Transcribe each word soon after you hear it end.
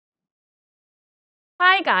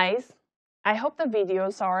Hi guys! I hope the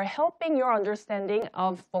videos are helping your understanding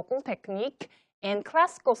of vocal technique and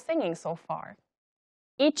classical singing so far.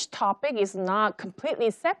 Each topic is not completely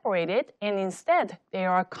separated and instead they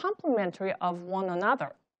are complementary of one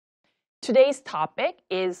another. Today's topic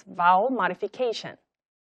is vowel modification.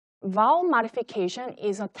 Vowel modification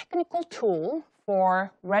is a technical tool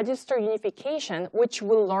for register unification which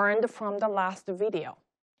we learned from the last video.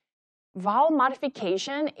 Vowel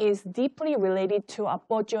modification is deeply related to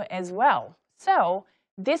Appoggio as well. So,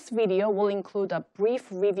 this video will include a brief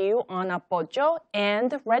review on Appoggio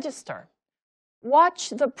and register. Watch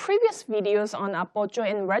the previous videos on Appoggio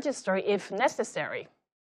and register if necessary.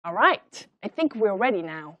 Alright, I think we're ready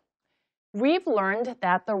now. We've learned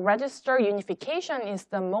that the register unification is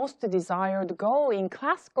the most desired goal in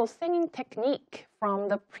classical singing technique from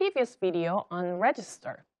the previous video on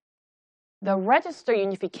register. The register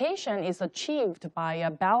unification is achieved by a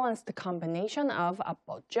balanced combination of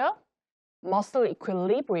appoggio, muscle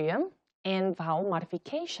equilibrium, and vowel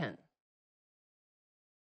modification.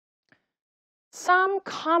 Some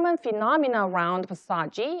common phenomena around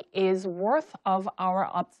passaggi is worth of our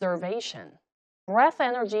observation. Breath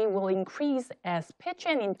energy will increase as pitch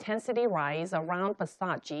and intensity rise around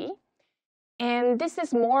passaggi, and this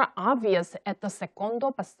is more obvious at the secondo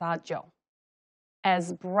passaggio.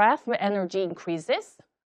 As breath energy increases,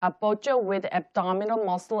 appoggio with abdominal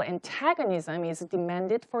muscle antagonism is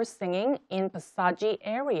demanded for singing in passaggi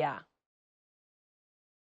area.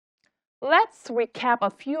 Let's recap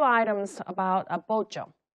a few items about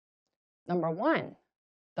appoggio. Number 1,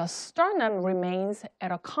 the sternum remains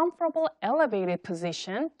at a comfortable elevated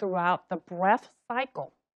position throughout the breath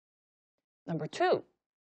cycle. Number 2,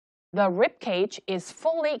 the ribcage is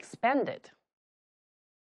fully expanded.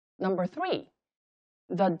 Number 3,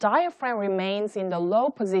 the diaphragm remains in the low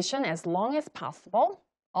position as long as possible,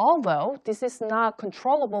 although this is not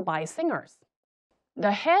controllable by singers.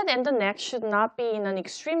 The head and the neck should not be in an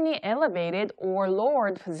extremely elevated or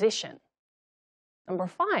lowered position. Number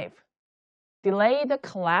 5, delay the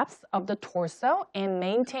collapse of the torso and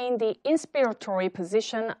maintain the inspiratory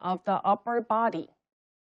position of the upper body.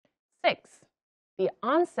 6, the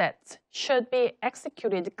onsets should be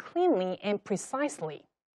executed cleanly and precisely.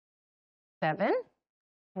 7,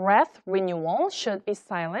 breath renewal should be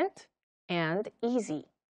silent and easy.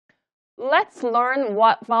 Let's learn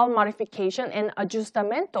what vowel modification and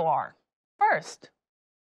aggiustamento are. First,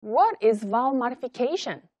 what is vowel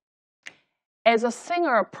modification? As a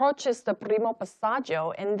singer approaches the primo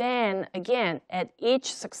passaggio and then again at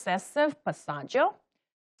each successive passaggio,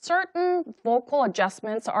 certain vocal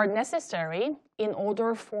adjustments are necessary in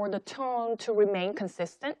order for the tone to remain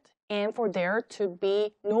consistent and for there to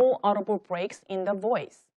be no audible breaks in the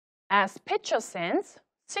voice. As pitch ascends,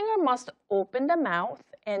 singer must open the mouth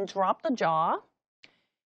and drop the jaw.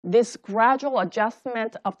 This gradual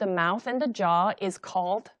adjustment of the mouth and the jaw is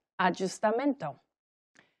called aggiustamento.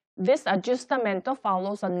 This aggiustamento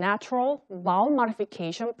follows a natural vowel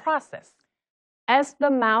modification process. As the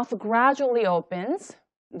mouth gradually opens,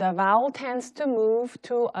 the vowel tends to move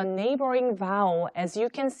to a neighboring vowel, as you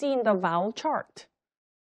can see in the vowel chart.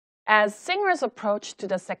 As singers approach to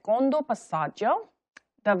the secondo passaggio,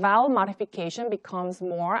 the vowel modification becomes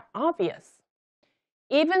more obvious.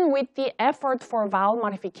 Even with the effort for vowel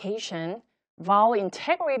modification, vowel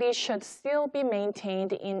integrity should still be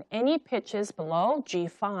maintained in any pitches below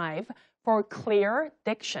G5 for clear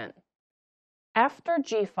diction. After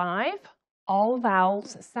G5, all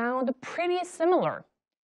vowels sound pretty similar.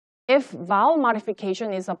 If vowel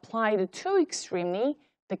modification is applied too extremely,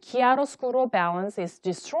 the chiaroscuro balance is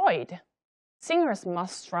destroyed. Singers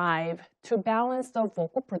must strive to balance the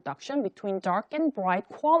vocal production between dark and bright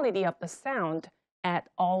quality of the sound at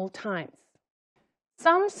all times.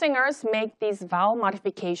 Some singers make these vowel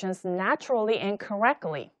modifications naturally and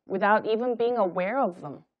correctly without even being aware of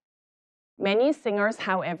them. Many singers,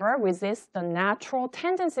 however, resist the natural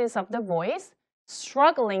tendencies of the voice,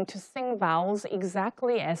 struggling to sing vowels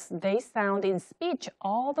exactly as they sound in speech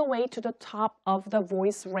all the way to the top of the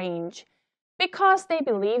voice range because they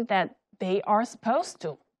believe that they are supposed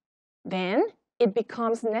to. Then, it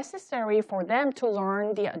becomes necessary for them to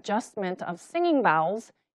learn the adjustment of singing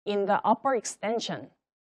vowels in the upper extension.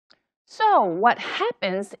 So, what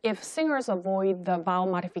happens if singers avoid the vowel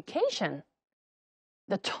modification?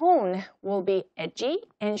 The tone will be edgy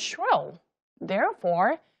and shrill.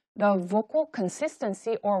 Therefore, the vocal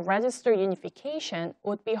consistency or register unification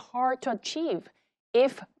would be hard to achieve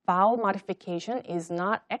if vowel modification is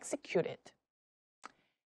not executed.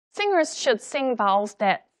 Singers should sing vowels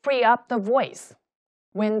that free up the voice.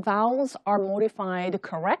 When vowels are modified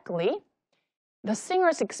correctly, The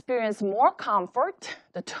singers experience more comfort,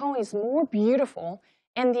 the tone is more beautiful,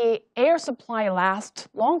 and the air supply lasts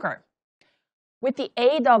longer. With the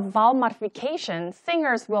aid of vowel modification,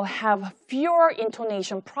 singers will have fewer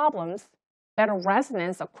intonation problems, better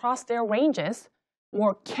resonance across their ranges,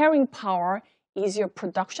 more carrying power, easier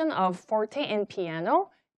production of forte and piano,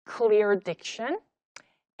 clear diction,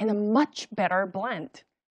 and a much better blend.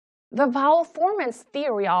 The vowel formants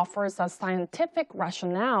theory offers a scientific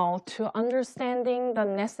rationale to understanding the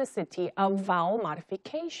necessity of vowel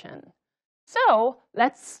modification. So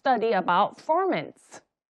let's study about formants.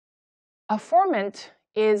 A formant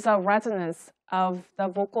is a resonance of the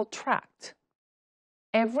vocal tract.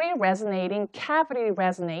 Every resonating cavity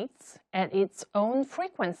resonates at its own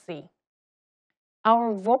frequency.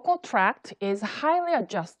 Our vocal tract is highly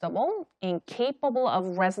adjustable and capable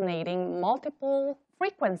of resonating multiple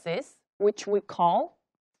frequencies, which we call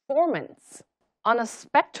formants. On a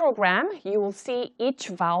spectrogram, you will see each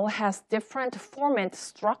vowel has different formant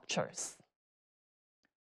structures.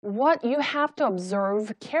 What you have to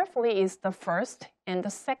observe carefully is the first and the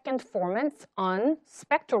second formants on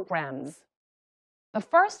spectrograms. The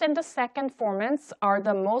first and the second formants are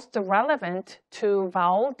the most relevant to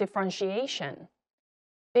vowel differentiation.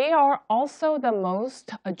 They are also the most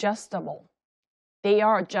adjustable. They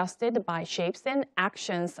are adjusted by shapes and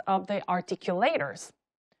actions of the articulators,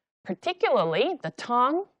 particularly the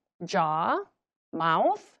tongue, jaw,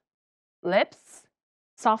 mouth, lips,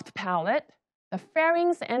 soft palate. The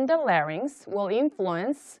pharynx and the larynx will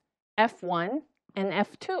influence F1 and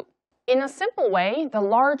F2. In a simple way, the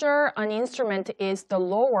larger an instrument is, the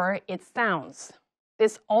lower it sounds.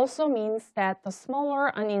 This also means that the smaller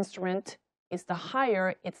an instrument is, the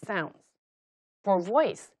higher it sounds. For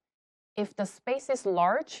voice, if the space is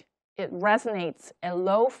large, it resonates at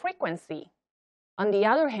low frequency. On the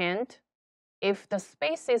other hand, if the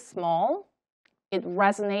space is small, it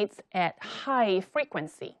resonates at high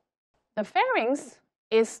frequency. The pharynx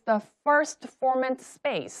is the first formant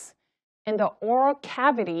space, and the oral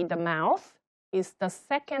cavity, the mouth, is the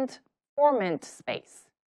second formant space.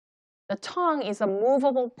 The tongue is a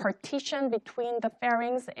movable partition between the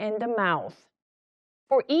pharynx and the mouth.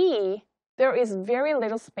 For E, there is very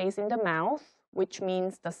little space in the mouth, which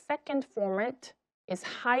means the second formant is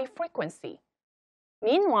high frequency.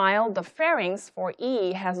 Meanwhile, the pharynx for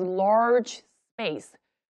E has large space,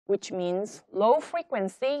 which means low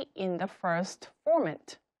frequency in the first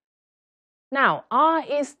formant. Now, ah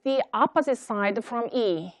is the opposite side from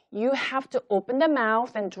E. You have to open the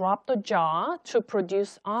mouth and drop the jaw to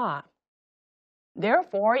produce ah.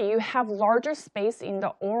 Therefore, you have larger space in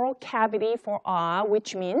the oral cavity for ah,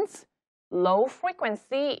 which means low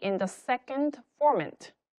frequency in the second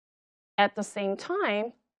formant. At the same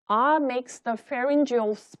time, ah makes the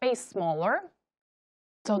pharyngeal space smaller,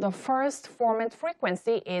 so the first formant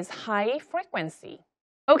frequency is high frequency.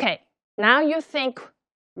 Okay, now you think,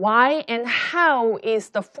 why and how is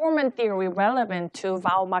the formant theory relevant to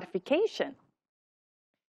vowel modification?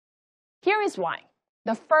 Here is why.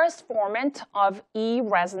 The first formant of E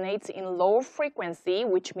resonates in low frequency,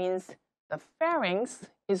 which means the pharynx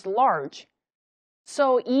is large.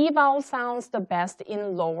 So E vowel sounds the best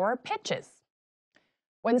in lower pitches.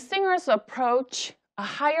 When singers approach a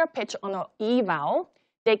higher pitch on an E vowel,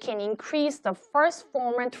 they can increase the first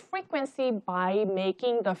formant frequency by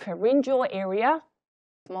making the pharyngeal area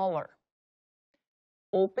smaller.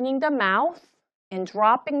 Opening the mouth and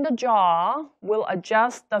dropping the jaw will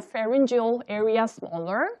adjust the pharyngeal area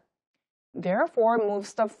smaller, therefore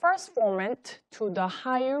moves the first formant to the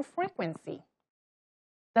higher frequency.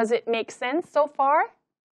 Does it make sense so far?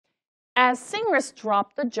 As singers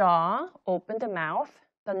drop the jaw, open the mouth,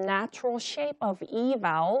 the natural shape of E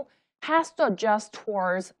vowel has to adjust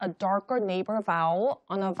towards a darker neighbor vowel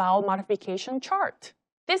on a vowel modification chart.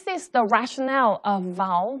 This is the rationale of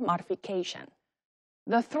vowel modification.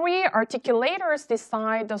 The three articulators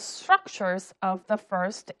decide the structures of the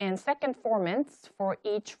first and second formants for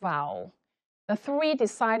each vowel. The three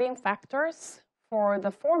deciding factors for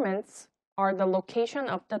the formants are the location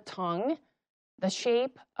of the tongue, the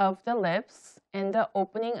shape of the lips, and the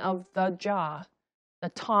opening of the jaw. The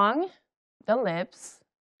tongue, the lips,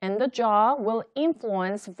 and the jaw will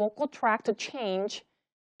influence vocal tract change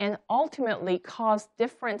and ultimately cause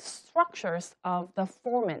different structures of the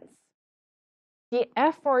formants. The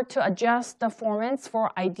effort to adjust the formants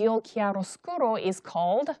for ideal chiaroscuro is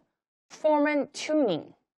called formant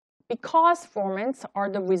tuning. Because formants are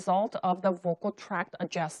the result of the vocal tract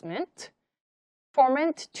adjustment,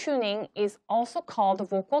 formant tuning is also called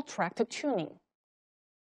vocal tract tuning.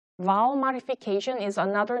 Vowel modification is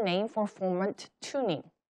another name for formant tuning.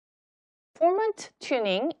 FORMANT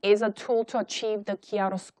tuning is a tool to achieve the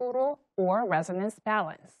chiaroscuro or resonance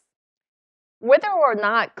balance. Whether or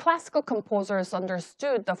not classical composers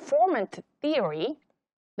understood the FORMANT theory,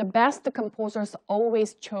 the best composers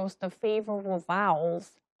always chose the favorable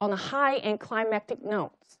vowels on high and climactic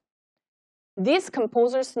notes. These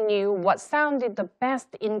composers knew what sounded the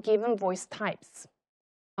best in given voice types.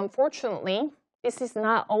 Unfortunately, this is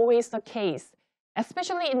not always the case,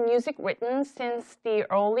 especially in music written since the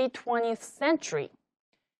early 20th century.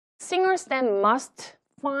 Singers then must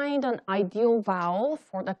find an ideal vowel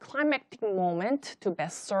for the climactic moment to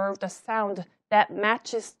best serve the sound that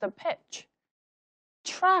matches the pitch.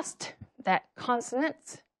 Trust that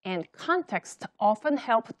consonants and context often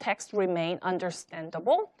help text remain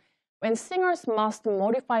understandable when singers must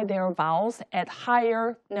modify their vowels at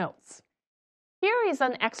higher notes. Here is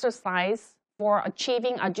an exercise for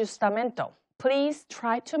achieving aggiustamento. Please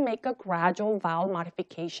try to make a gradual vowel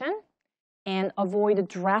modification and avoid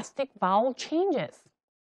drastic vowel changes.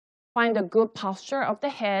 Find a good posture of the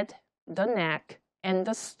head, the neck, and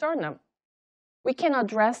the sternum. We can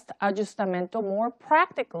address aggiustamento more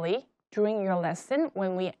practically during your lesson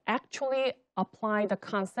when we actually apply the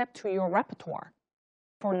concept to your repertoire.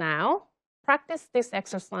 For now, practice this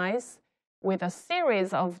exercise with a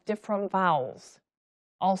series of different vowels.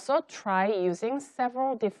 Also, try using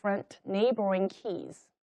several different neighboring keys.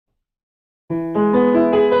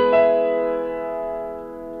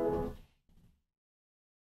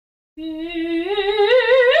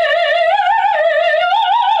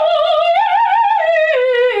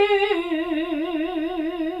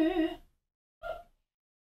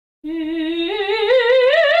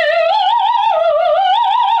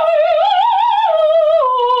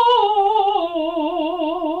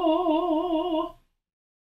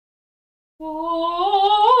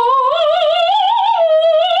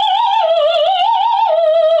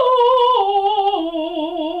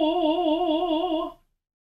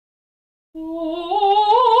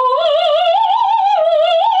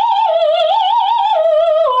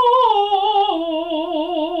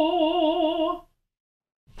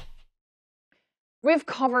 We've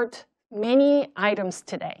covered many items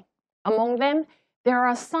today. Among them, there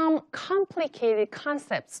are some complicated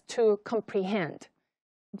concepts to comprehend.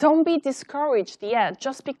 Don't be discouraged yet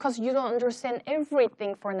just because you don't understand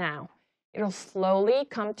everything for now. It'll slowly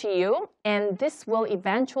come to you, and this will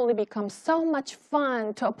eventually become so much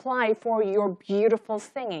fun to apply for your beautiful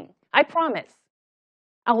singing. I promise.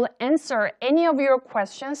 I will answer any of your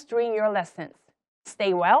questions during your lessons.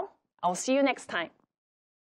 Stay well. I'll see you next time.